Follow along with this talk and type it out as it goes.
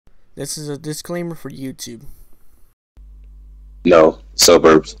This is a disclaimer for YouTube. No,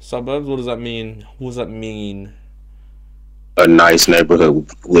 suburbs. Suburbs? What does that mean? What does that mean? A nice neighborhood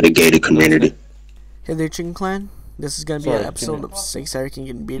with a gated community. Hey there, Chicken Clan. This is gonna be an episode of 6ARAKIN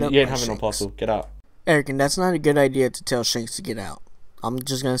getting beat up. You ain't having no parcel. Get out. Arakin, that's not a good idea to tell Shanks to get out. I'm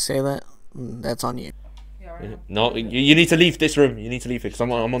just gonna say that. That's on you. No, you need to leave this room. You need to leave it because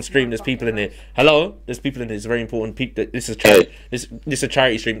I'm on stream. There's people in here. Hello, there's people in here. It's very important. This is this is a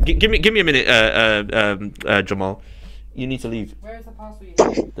charity stream. Give me a minute, Jamal. You need to leave. Where is the parcel you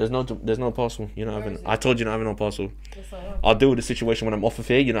need? There's no parcel. You're not having. I told you not having no parcel. Yes, I'll deal with the situation when I'm off of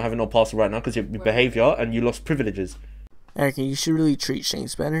here. You're not having no parcel right now because your behavior and you lost privileges. Arakin, you should really treat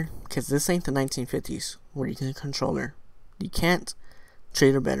Shanks better because this ain't the 1950s where you can control her. You can't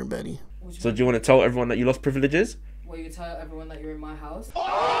treat her better, buddy. So do you want to tell everyone that you lost privileges? Will you tell everyone that you're in my house?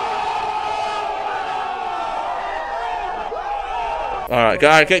 Alright,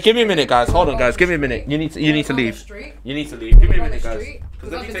 guys, give me a minute, guys. Hold on, guys. Give me a minute. You need to leave. You need to leave. Give me a minute, guys. Because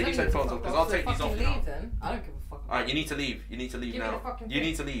let me take these headphones off. Because I'll take these off now. I don't give a fuck. Alright, you need to leave. You need to leave now. You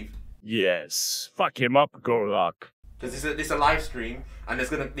need to leave. Yes. Fuck him up, Gorlock. Because this is a live stream and there's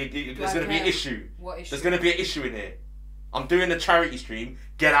gonna be an issue. What issue? There's gonna be an issue in here. I'm doing a charity stream.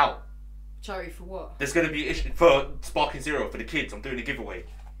 Get out. Charity for what? There's gonna be an issue for Sparking Zero for the kids. I'm doing a giveaway.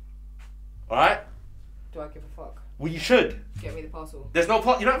 Alright? Do I give a fuck? Well, you should. Get me the parcel. There's no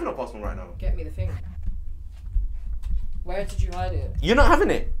you don't have no parcel right now. Get me the thing. Where did you hide it? You're not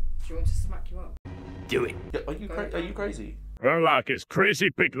having it. Do you want to smack you up? Do it. Are you crazy? Gorlock is crazy,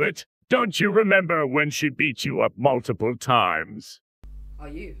 Piglet. Don't you remember when she beat you up multiple times? Are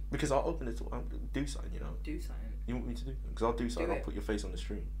you? Because I'll open it to do something, you know. Do something. You want me to do? Because I'll do something. I'll put your face on the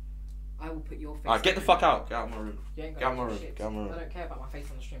stream. I will put your face. Alright, get the fuck out. Get out of my room. Get out of my room. Get out of my room. I don't care about my face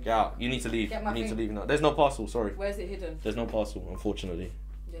on the stream. Get out. You need to leave. You need to leave now. There's no parcel. Sorry. Where's it hidden? There's no parcel, unfortunately.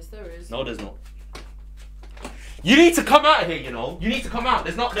 Yes, there is. No, there's not. You need to come out of here. You know. You need to come out.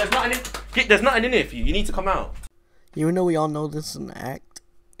 There's nothing in here for you. You need to come out. Even though we all know this is an act,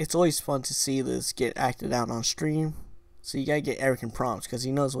 it's always fun to see this get acted out on stream. So you gotta get Arakin prompts because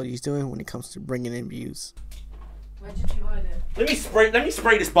he knows what he's doing when it comes to bringing in views. Where did you hide it? Let me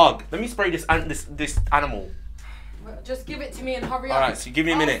spray this bug. Let me spray this animal. Well, just give it to me and hurry up. Alright, so give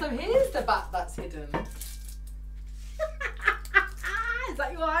me a minute. So here's the bat that's hidden. Is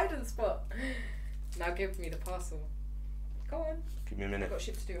that your hiding spot? Now give me the parcel. Go on. Give me a minute. I've got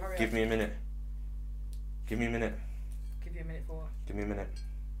shit to do. Hurry up. Give me a minute. Give me a minute. Give you a minute for what? Give me a minute.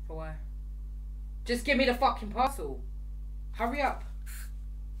 For why? Just give me the fucking parcel. Hurry up.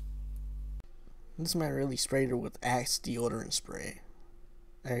 This man really sprayed her with Axe deodorant spray.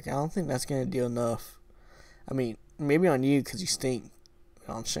 Eric, I don't think that's gonna do enough. I mean, maybe on you because you stink.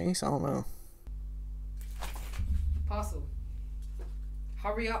 On Shanks, I don't know. Parcel.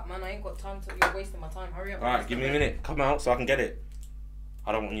 Hurry up, man. I ain't got time to. You're wasting my time. Hurry up. Alright, give me a minute. Come out so I can get it.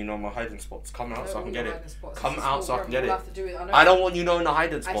 I don't want you knowing my hiding spots. Come out so I can get it. Come out so I can get it. I don't want you knowing the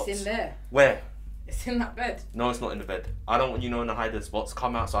hiding spots. It's in there. Where? It's in that bed. No, it's not in the bed. I don't want you knowing the hiding spots.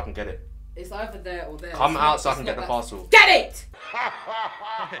 Come out so I can get it. It's either there or there. Come out so I can get the parcel. Get it!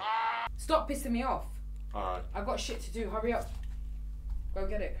 Stop pissing me off. Alright. I've got shit to do. Hurry up. Go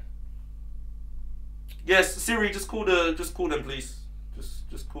get it. Yes, Siri, just call them, please.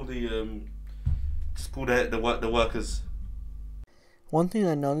 Just call the workers. One thing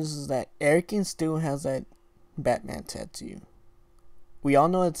I noticed is that Arakin still has that Batman tattoo. We all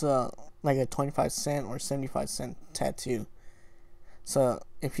know it's like a 25-cent or 75-cent tattoo. So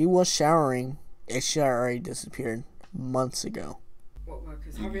if he was showering, it should have already disappeared months ago. What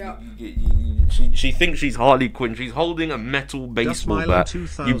workers? Hurry up. She thinks she's Harley Quinn. She's holding a metal baseball bat.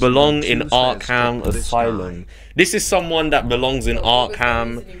 You belong in Arkham Asylum. This is someone that belongs in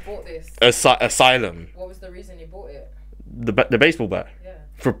Arkham Asylum. What was the reason you bought it? The baseball bat? Yeah.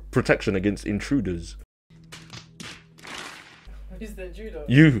 For protection against intruders. Who's the intruder?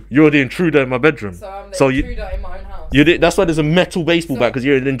 You're the intruder in my bedroom. So I'm the intruder in my own house. That's why there's a metal baseball bat, because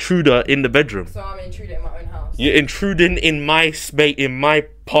you're an intruder in the bedroom. So I'm an intruder in my own house. You're intruding in my space, in my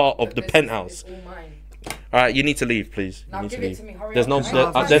part of the penthouse. It's all mine. Alright, you need to leave, please. Now give it to me. Hurry there's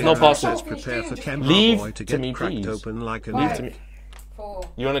up. there's no parcel. Leave to me, please. Leave to me. 4.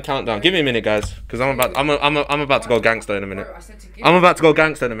 You're on a countdown. Give me a minute, guys, because I'm about to go gangster in a minute. I'm about to go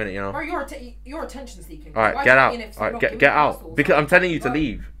gangster in a minute, you know. Bro, you're attention seeking. Alright, get out. Alright, get out. Because I'm telling you to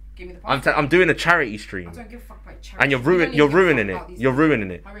leave. I'm doing a charity stream. I don't give a fuck about charity. And you're ruining it. You're ruining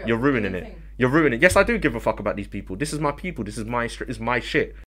it. You're ruining it. You're ruining it. Yes, I do give a fuck about these people. This is my people. This is my shit.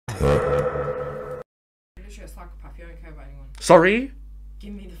 You're literally a psychopath. You don't care about anyone. Sorry?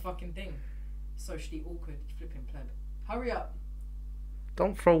 Give me the fucking thing. Socially awkward, you flipping pleb. Hurry up.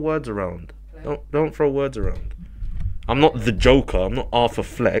 Don't throw words around. Don't throw words around. I'm not the Joker. I'm not Arthur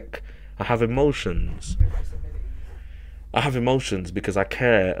Fleck. I have emotions. I have emotions because I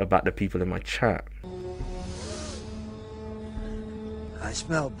care about the people in my chat. I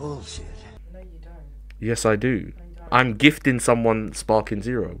smell bullshit. No, you don't. Yes, I do. I'm gifting someone Sparking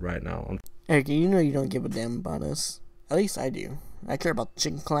Zero right now. Eric, you know you don't give a damn about us. At least I do. I care about the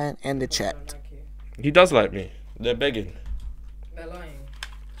Chicken Clan and the chat. He does like me. They're begging. They're lying.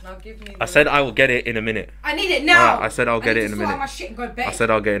 Now give me. I said I will get it in a minute. I need it now. I said I'll get it in a minute. My shit and go bed. I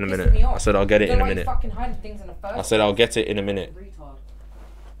said I'll get it in a minute. I said I'll get it in a minute. Fucking hiding things in the first I said I'll get it in a minute.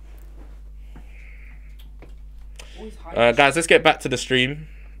 Guys, let's get back to the stream.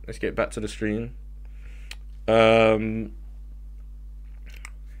 Let's get back to the stream. Eric,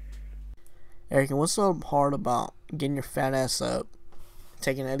 what's so hard about getting your fat ass up,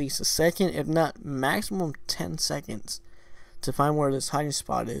 taking at least a second, if not maximum 10 seconds, to find where this hiding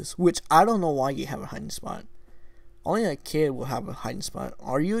spot is? Which I don't know why you have a hiding spot. Only a kid will have a hiding spot.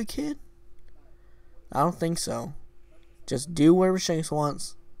 Are you a kid? I don't think so. Just do whatever Shanks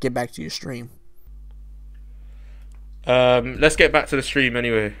wants. Get back to your stream. Let's get back to the stream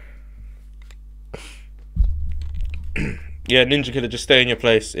anyway. Yeah, Ninja Killer, just stay in your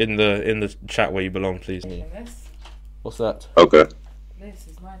place in the chat where you belong, please. What's that? Okay. This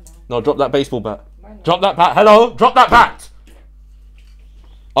is mine now. No, drop that baseball bat. Drop that bat. Hello, drop that bat.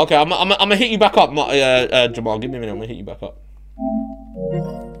 Okay, I'm gonna hit you back up, Jamal. Give me a minute. I'm gonna hit you back up.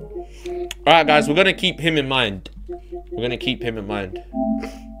 All right, guys, we're gonna keep him in mind. We're gonna keep him in mind.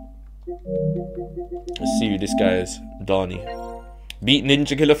 Let's see who this guy is. Donnie. Beat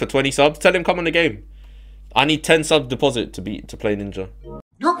Ninja Killer for 20 subs. Tell him come on the game. I need 10 subs deposit to play Ninja.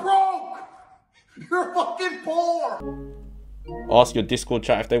 You're broke! You're fucking poor! Ask your Discord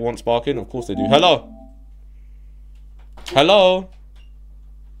chat if they want Sparking. Of course they do. Hello? Hello?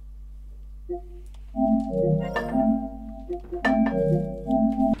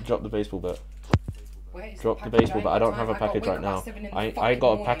 Drop the baseball bat. Drop the baseball bat. I don't have a package right now. I ain't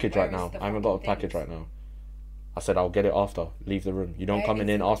got a package right now. I haven't got a package right now. I said I'll get it after. Leave the room. You don't come in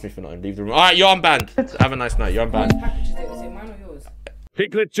and ask me for nothing. Leave the room. Alright, you're unbanned. Have a nice night. You're unbanned.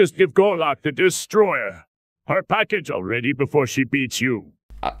 Piglet, just give Gorlock the Destroyer her package already before she beats you.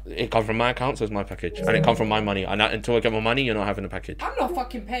 It come from my account, so it's my package. And it come from my money. And until I get my money, you're not having a package. I'm not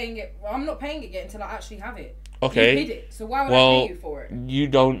fucking paying it. I'm not paying it yet until I actually have it. Okay. You bid it, so why would I pay you for it? You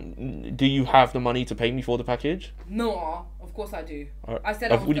don't... Do you have the money to pay me for the package? No, of course I do. I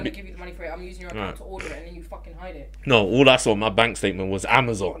said I was going to give you the money for it. I'm using your account to order it, and then you fucking hide it. No, all I saw on my bank statement was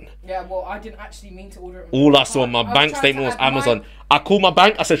Amazon. Yeah, well, I didn't actually mean to order it. All I saw on my bank statement was Amazon. I called my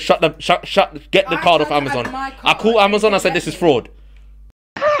bank. I said, get the card off Amazon. I called Amazon. I said, this is fraud.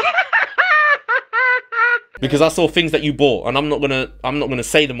 Because I saw things that you bought, and I'm not gonna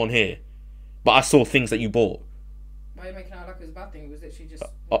say them on here, but I saw things that you bought. Why are you making it out like it was a bad thing? It was literally just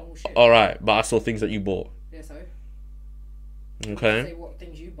bullshit. All right, but I saw things that you bought. Yeah, so. Okay. Say what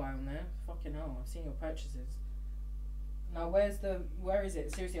things you buy on there. Fucking hell, I've seen your purchases. Now where is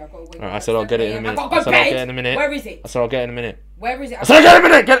it? Seriously, I've got to wait. Alright, I said I'll get it in a minute. I said I'll get it in a minute. Where is it? I said I'll get it in a minute. Where is it? I said I'll get it in a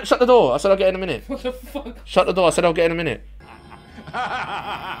minute. Shut the door. I said I'll get it in a minute. What the fuck? Shut the door. I said I'll get it in a minute.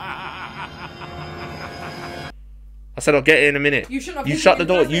 I said I'll get it in a minute. You shouldn't have. You shut the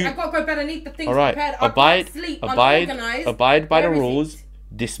door. You. I gotta go bed and eat the things Alright, prepared. abide by the rules.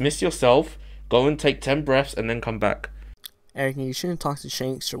 Dismiss yourself. Go and take 10 breaths and then come back. Eric, you shouldn't talk to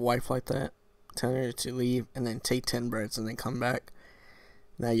Shanks, your wife, like that. Tell her to leave and then take 10 breaths and then come back.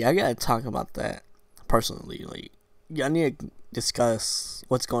 Now, y'all gotta talk about that personally. Like, y'all need to discuss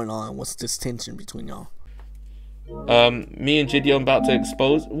what's going on. What's this tension between y'all? Me and Gideon about to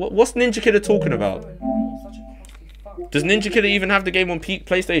expose. What's Ninja Killer talking about? Does Ninja Killer even have the game on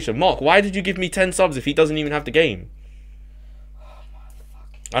PlayStation? Mark, why did you give me 10 subs if he doesn't even have the game?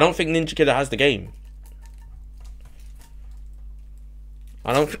 I don't think Ninja Killer has the game.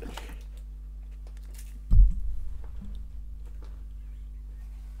 I don't...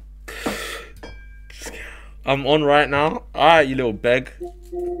 I'm on right now. Alright, you little beg.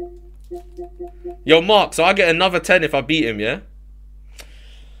 Yo, Mark, so I get another 10 if I beat him, yeah?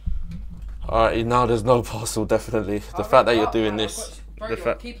 Alright, now there's no parcel, definitely. The fact that you're doing this. Bro,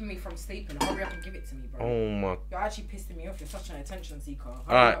 you're keeping me from sleeping. Hurry up and give it to me, bro. Oh my... You're actually pissing me off. You're such an attention seeker.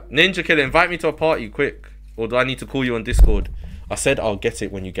 Alright, Ninja Killer, invite me to a party, quick. Or do I need to call you on Discord? I said I'll get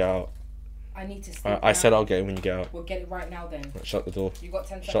it when you get out. I need to sleep. I said I'll get it when you get out. We'll get it right now then. Right, shut the door. You got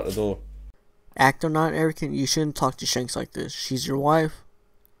 10 seconds. Shut the door. Act or not, Eric, you shouldn't talk to Shanks like this. She's your wife.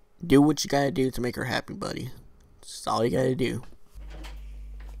 Do what you gotta do to make her happy, buddy. That's all you gotta do.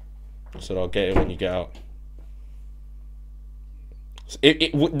 I said I'll get it when you get out.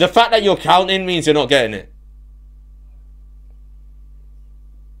 The fact that you're counting means you're not getting it.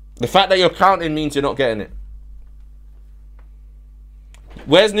 The fact that you're counting means you're not getting it.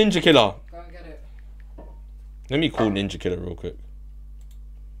 Where's Ninja Killer? Go and get it. Let me call Ninja Killer real quick.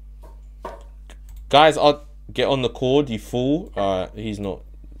 Guys, I'll get on the cord, you fool. He's not.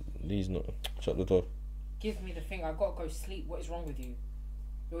 Shut the door. Give me the thing. I've got to go sleep. What is wrong with you?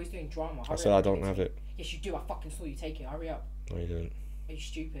 You're always doing drama. I said I don't have it. Yes, you do. I fucking saw you take it. Hurry up. No, you didn't. Are you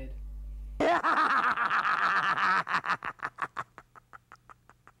stupid?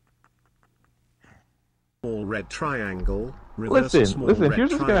 Small red triangle. Reverse Listen,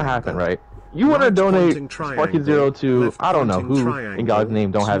 here's what's gonna happen, right? You want to donate Sparky Zero to, I don't know who in God's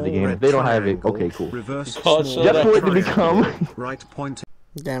name don't have the game. If they don't have it, okay, cool. Reverse Just for it to become... right pointing.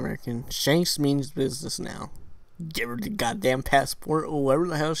 Damn, American. Shanks means business now. Give her the goddamn passport or whatever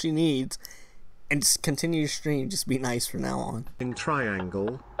the hell she needs. And just continue your stream. Just be nice from now on.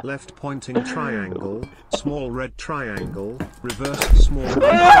 Triangle, left pointing triangle, small red triangle, reverse small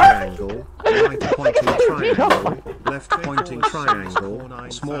red triangle, right pointing triangle, left pointing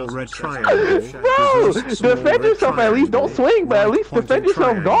triangle, small red triangle. No! Defend yourself at least. Don't swing, but at least defend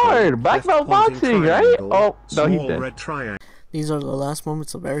yourself. Guard! Black belt boxing, right? Oh, no, he's dead. These are the last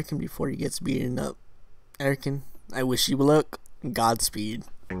moments of Erican before he gets beaten up. Erican, I wish you luck. Godspeed.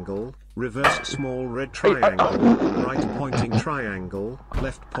 Reverse small red triangle, right pointing triangle,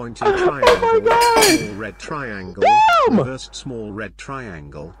 left pointing triangle, small red triangle, reverse small red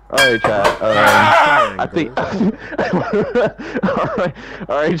triangle. Alright, chat. I think.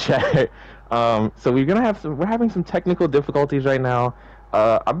 Alright, chat. So we're having some technical difficulties right now.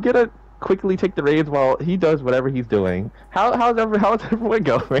 I'm gonna quickly take the reins while he does whatever he's doing. How's everyone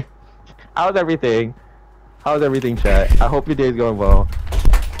going? How's everything? How's everything, chat? I hope your day's going well.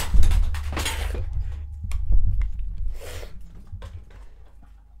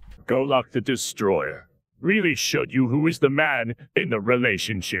 Golok the Destroyer really showed you who is the man in the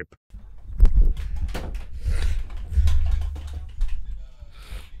relationship.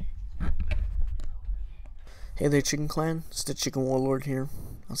 Hey there, Chicken Clan. It's the Chicken Warlord here.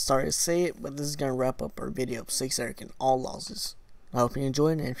 I'm sorry to say it, but this is going to wrap up our video of 6ARAKIN all losses. I hope you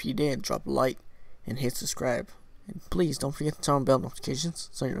enjoyed, and if you did, drop a like and hit subscribe. And please don't forget to turn on bell notifications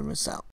so you don't miss out.